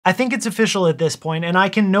I think it's official at this point, and I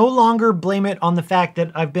can no longer blame it on the fact that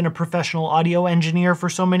I've been a professional audio engineer for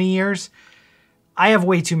so many years. I have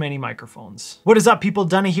way too many microphones. What is up, people?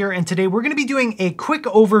 Dunna here, and today we're gonna be doing a quick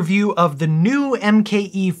overview of the new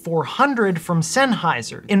MKE 400 from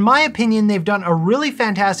Sennheiser. In my opinion, they've done a really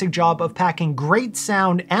fantastic job of packing great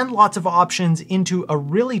sound and lots of options into a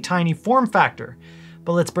really tiny form factor.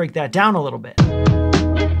 But let's break that down a little bit.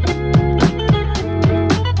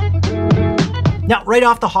 Now, right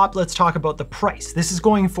off the hop, let's talk about the price. This is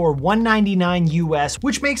going for $199 US,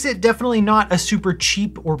 which makes it definitely not a super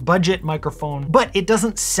cheap or budget microphone, but it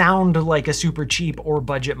doesn't sound like a super cheap or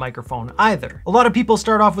budget microphone either. A lot of people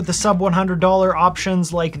start off with the sub $100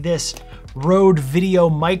 options like this Rode Video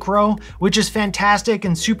Micro, which is fantastic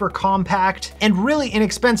and super compact and really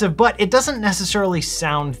inexpensive, but it doesn't necessarily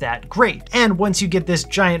sound that great. And once you get this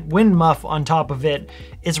giant wind muff on top of it,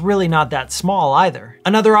 it's really not that small either.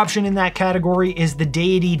 Another option in that category is the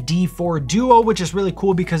Deity D4 Duo, which is really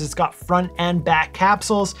cool because it's got front and back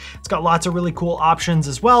capsules. It's got lots of really cool options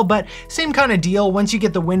as well, but same kind of deal. Once you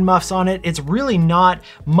get the wind muffs on it, it's really not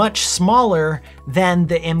much smaller than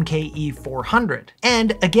the MKE 400.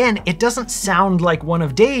 And again, it doesn't sound like one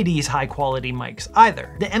of Deity's high quality mics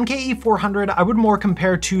either. The MKE 400 I would more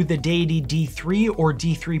compare to the Deity D3 or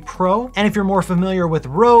D3 Pro. And if you're more familiar with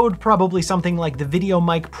Rode, probably something like the Video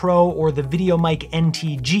Mic Pro or the Video Mic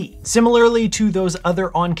NTG. Similarly to those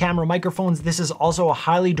other on-camera microphones, this is also a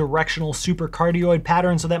highly directional supercardioid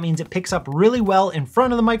pattern, so that means it picks up really well in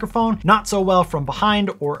front of the microphone, not so well from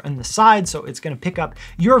behind or on the side, so it's gonna pick up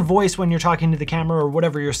your voice when you're talking to the camera or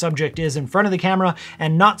whatever your subject is in front of the camera,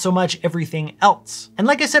 and not so much everything else. And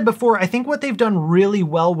like I said before, I think what they've done really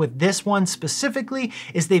well with this one specifically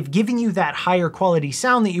is they've given you that higher quality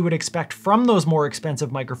sound that you would expect from those more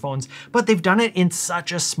expensive microphones, but they've done it in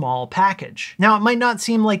such a small package. Now, it might not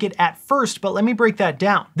seem like it at first, but let me break that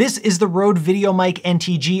down. This is the Rode Video Mic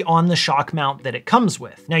NTG on the shock mount that it comes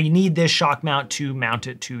with. Now, you need this shock mount to mount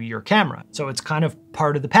it to your camera, so it's kind of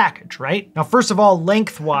part of the package, right? Now, first of all,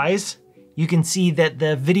 lengthwise, you can see that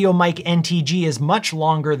the Video Mic NTG is much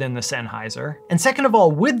longer than the Sennheiser. And second of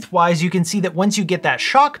all, width-wise, you can see that once you get that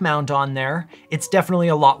shock mount on there, it's definitely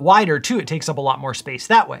a lot wider too. It takes up a lot more space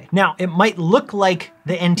that way. Now, it might look like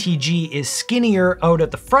the NTG is skinnier out at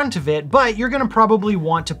the front of it, but you're gonna probably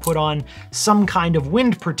want to put on some kind of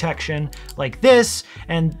wind protection like this.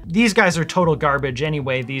 And these guys are total garbage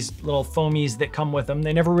anyway, these little foamies that come with them.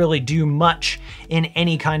 They never really do much in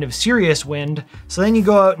any kind of serious wind. So then you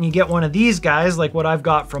go out and you get one of these guys like what I've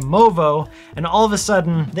got from Movo, and all of a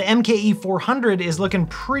sudden the MKE 400 is looking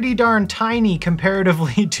pretty darn tiny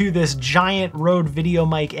comparatively to this giant Rode Video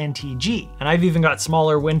Mic NTG. And I've even got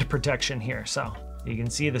smaller wind protection here, so you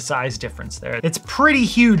can see the size difference there. It's pretty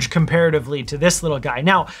huge comparatively to this little guy.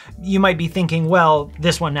 Now, you might be thinking, well,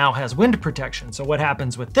 this one now has wind protection, so what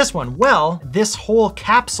happens with this one? Well, this whole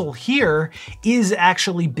capsule here is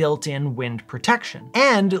actually built-in wind protection.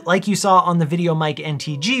 And like you saw on the Video Mic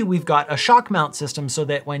NTG, we've got a shock mount system so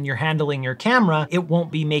that when you're handling your camera, it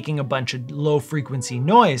won't be making a bunch of low frequency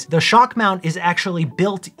noise. The shock mount is actually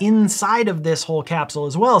built inside of this whole capsule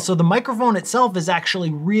as well. So the microphone itself is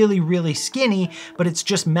actually really, really skinny, but it's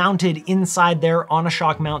just mounted inside there on a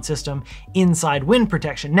shock mount system inside wind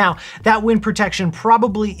protection. Now, that wind protection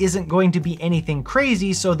probably isn't going to be anything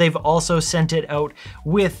crazy, so they've also sent it out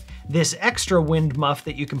with this extra wind muff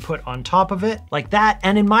that you can put on top of it like that.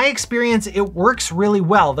 And in my experience, it works really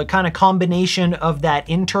well. The kind of combination of that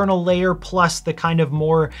internal layer plus the kind of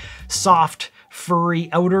more soft, furry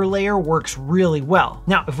outer layer works really well.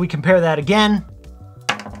 Now, if we compare that again,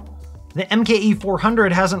 the MKE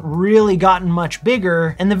 400 hasn't really gotten much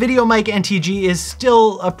bigger, and the Video Mic NTG is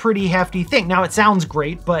still a pretty hefty thing. Now, it sounds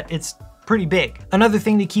great, but it's pretty big. Another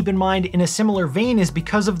thing to keep in mind in a similar vein is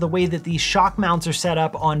because of the way that these shock mounts are set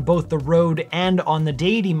up on both the Rode and on the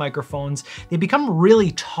Deity microphones, they become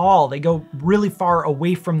really tall. They go really far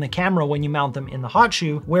away from the camera when you mount them in the hot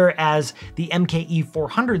shoe, whereas the MKE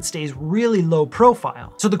 400 stays really low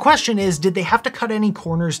profile. So the question is, did they have to cut any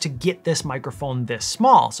corners to get this microphone this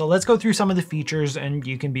small? So let's go through some of the features and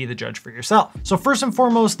you can be the judge for yourself. So first and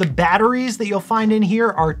foremost, the batteries that you'll find in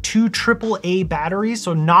here are 2 AAA batteries,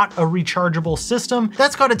 so not a rechargeable system.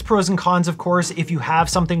 That's got its pros and cons, of course. If you have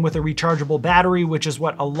something with a rechargeable battery, which is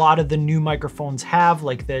what a lot of the new microphones have,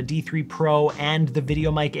 like the D3 Pro and the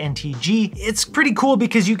Video Mic NTG, it's pretty cool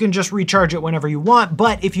because you can just recharge it whenever you want.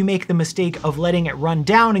 But if you make the mistake of letting it run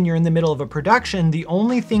down and you're in the middle of a production, the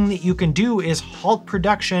only thing that you can do is halt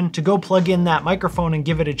production to go plug in that microphone and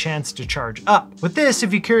give it a chance to charge up. With this,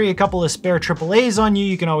 if you carry a couple of spare AAAs on you,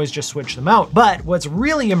 you can always just switch them out. But what's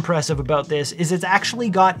really impressive about this is it's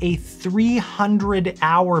actually got a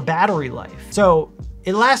 300-hour battery life. So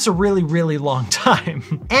it lasts a really, really long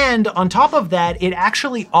time. And on top of that, it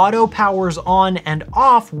actually auto powers on and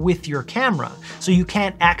off with your camera. So you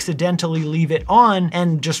can't accidentally leave it on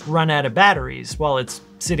and just run out of batteries while it's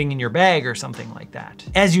sitting in your bag or something like that.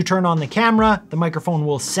 As you turn on the camera, the microphone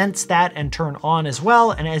will sense that and turn on as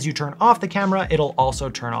well. And as you turn off the camera, it'll also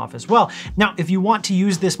turn off as well. Now, if you want to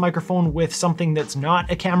use this microphone with something that's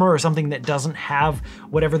not a camera or something that doesn't have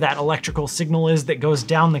whatever that electrical signal is that goes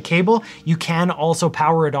down the cable, you can also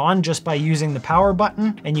power it on just by using the power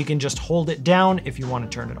button, and you can just hold it down if you want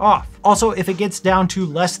to turn it off. Also, if it gets down to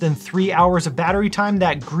less than 3 hours of battery time,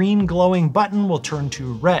 that green glowing button will turn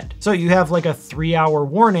to red. So you have like a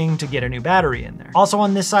 3-hour warning to get a new battery in there. Also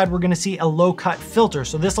on this side, we're gonna see a low cut filter.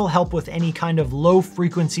 So this will help with any kind of low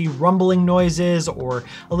frequency rumbling noises or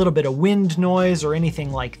a little bit of wind noise or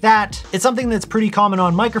anything like that. It's something that's pretty common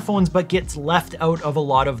on microphones, but gets left out of a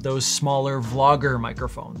lot of those smaller vlogger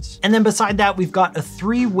microphones. And then beside that, we've got a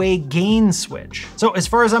 3-way gain switch. So as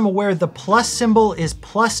far as I'm aware, the plus symbol is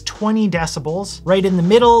plus 20 decibels. Right in the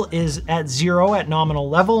middle is at 0 at nominal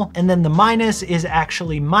level. And then the minus is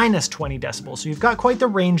actually minus 20 decibels. So you've got quite the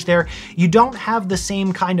range there. You don't have the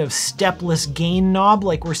same kind of stepless gain knob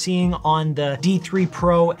like we're seeing on the D3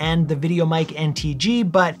 Pro and the VideoMic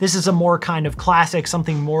NTG, but this is a more kind of classic,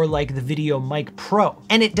 something more like the VideoMic Pro.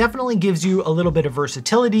 And it definitely gives you a little bit of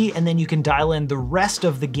versatility, and then you can dial in the rest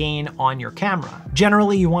of the gain on your camera.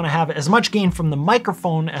 Generally, you want to have as much gain from the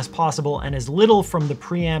microphone as possible and as little from the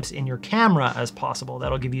preamps in your camera as possible.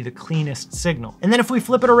 That'll give you the cleanest signal. And then if we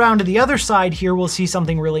flip it around to the other side here, we'll see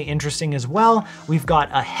something really interesting as well. We've got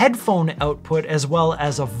a headphone output as well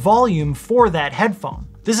as a volume for that headphone.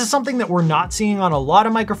 This is something that we're not seeing on a lot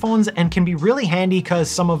of microphones and can be really handy because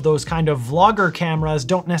some of those kind of vlogger cameras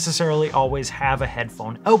don't necessarily always have a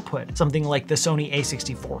headphone output. Something like the Sony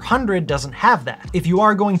a6400 doesn't have that. If you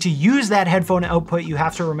are going to use that headphone output, you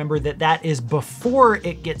have to remember that that is before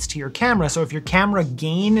it gets to your camera. So if your camera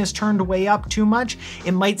gain is turned way up too much,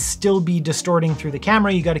 it might still be distorting through the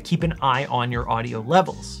camera. You got to keep an eye on your audio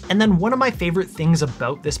levels. And then one of my favorite things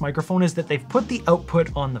about this microphone is that they've put the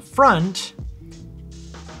output on the front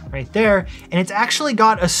right there, and it's actually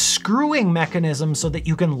got a screwing mechanism so that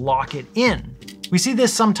you can lock it in. We see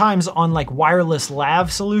this sometimes on like wireless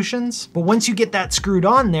lav solutions, but once you get that screwed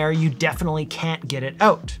on there, you definitely can't get it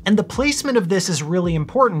out. And the placement of this is really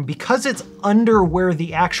important because it's under where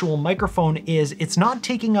the actual microphone is. It's not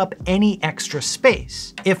taking up any extra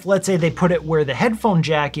space. If let's say they put it where the headphone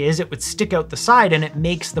jack is, it would stick out the side and it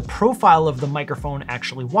makes the profile of the microphone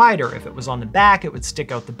actually wider. If it was on the back, it would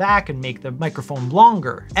stick out the back and make the microphone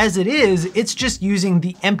longer. As it is, it's just using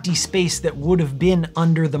the empty space that would have been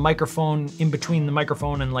under the microphone in between the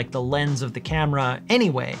microphone and like the lens of the camera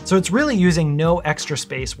anyway. So it's really using no extra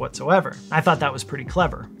space whatsoever. I thought that was pretty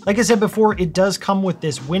clever. Like I said before, it does come with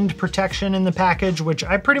this wind protection in the package, which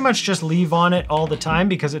I pretty much just leave on it all the time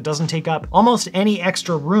because it doesn't take up almost any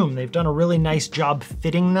extra room. They've done a really nice job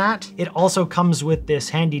fitting that. It also comes with this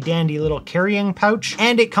handy dandy little carrying pouch,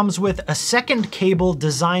 and it comes with a second cable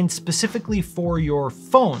designed specifically for your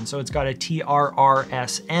phone. So it's got a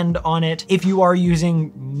TRRS end on it. If you are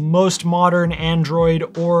using most modern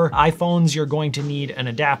Android or iPhones, you're going to need an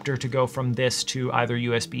adapter to go from this to either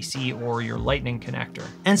USB-C or your Lightning connector.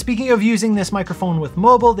 And speaking of using this microphone with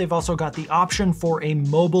mobile, they've also got the option for a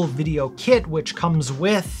mobile video kit, which comes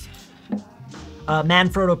with a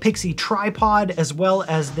Manfrotto Pixie tripod, as well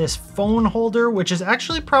as this phone holder, which is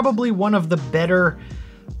actually probably one of the better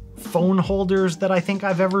phone holders that I think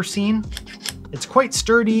I've ever seen. It's quite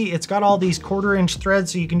sturdy. It's got all these 1/4-inch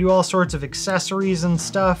threads so you can do all sorts of accessories and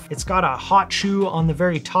stuff. It's got a hot shoe on the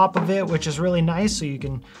very top of it, which is really nice, so you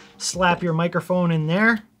can slap your microphone in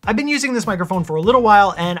there. I've been using this microphone for a little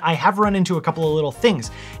while and I have run into a couple of little things.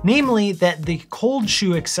 Namely that the cold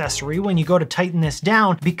shoe accessory, when you go to tighten this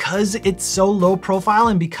down, because it's so low profile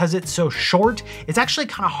and because it's so short, it's actually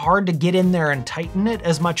kind of hard to get in there and tighten it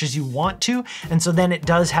as much as you want to. And so then it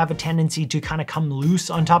does have a tendency to kind of come loose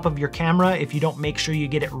on top of your camera if you don't make sure you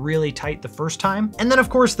get it really tight the first time. And then of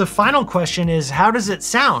course, the final question is, how does it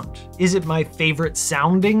sound? Is it my favorite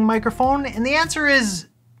sounding microphone? And the answer is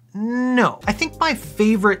no. I think my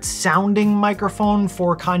favorite sounding microphone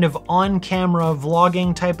for kind of on-camera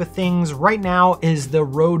vlogging type of things right now is the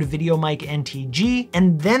Rode VideoMic NTG,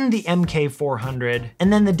 and then the MK400,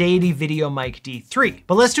 and then the Deity VideoMic D3.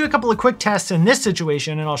 But let's do a couple of quick tests in this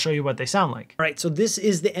situation and I'll show you what they sound like. All right, so this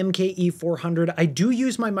is the MKE 400. I do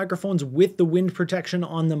use my microphones with the wind protection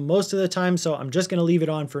on them most of the time, so I'm just gonna leave it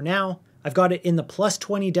on for now. I've got it in the plus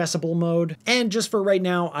 20 decibel mode, and just for right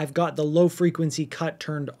now, I've got the low frequency cut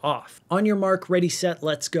turned off. On your mark, ready, set,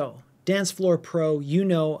 let's go. Dance Floor Pro, you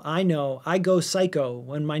know, I go psycho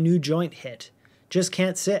when my new joint hit. Just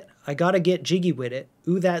can't sit, I gotta get jiggy with it.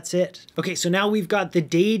 Ooh, that's it. Okay, so now we've got the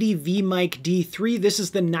Deity V-Mic D3. This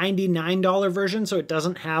is the $99 version, so it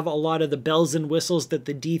doesn't have a lot of the bells and whistles that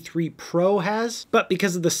the D3 Pro has. But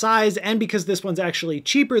because of the size and because this one's actually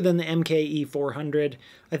cheaper than the MKE 400,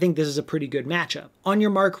 I think this is a pretty good matchup. On your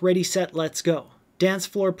mark, ready, set, let's go. Dance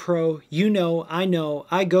Floor Pro, you know,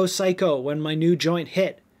 I go psycho when my new joint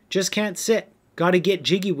hit. Just can't sit. Gotta get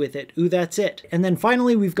jiggy with it. Ooh, that's it. And then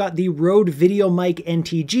finally, we've got the Rode Video Mic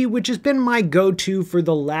NTG, which has been my go-to for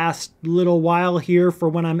the last little while here for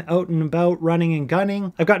when I'm out and about running and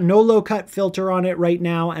gunning. I've got no low-cut filter on it right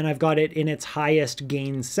now, and I've got it in its highest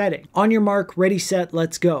gain setting. On your mark, ready, set,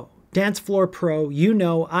 let's go. Dance Floor Pro, you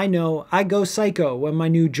know, I go psycho when my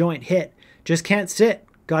new joint hit. Just can't sit.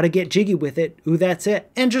 Gotta get jiggy with it. Ooh, that's it.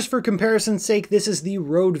 And just for comparison's sake, this is the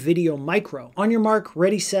Rode Video Micro. On your mark,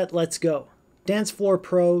 ready, set, let's go. Dance Floor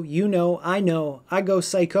Pro, you know, I go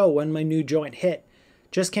psycho when my new joint hit.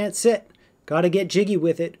 Just can't sit. Gotta get jiggy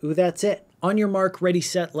with it. Ooh, that's it. On your mark, ready,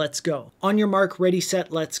 set, let's go. On your mark, ready,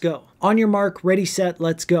 set, let's go. On your mark, ready, set,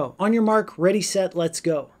 let's go. On your mark, ready, set, let's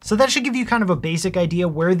go. So that should give you kind of a basic idea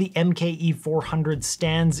where the MKE 400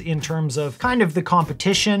 stands in terms of kind of the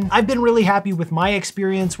competition. I've been really happy with my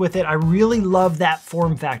experience with it. I really love that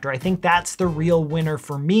form factor. I think that's the real winner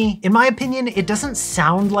for me. In my opinion, it doesn't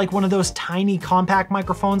sound like one of those tiny compact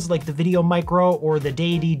microphones like the Video Micro or the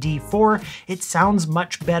Deity D4. It sounds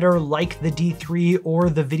much better like the D3 or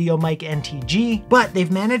the Video Mic NTG, but they've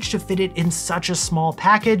managed to fit it in such a small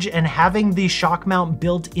package, and having the Shockmount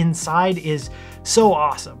built inside is so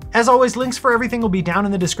awesome. As always, links for everything will be down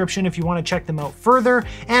in the description if you want to check them out further,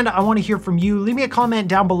 and I want to hear from you. Leave me a comment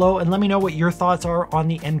down below and let me know what your thoughts are on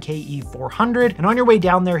the MKE 400. And on your way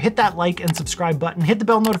down there, hit that like and subscribe button, hit the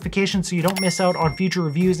bell notification so you don't miss out on future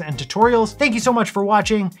reviews and tutorials. Thank you so much for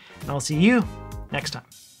watching, and I'll see you next time.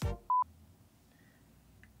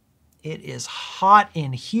 It is hot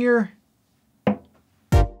in here.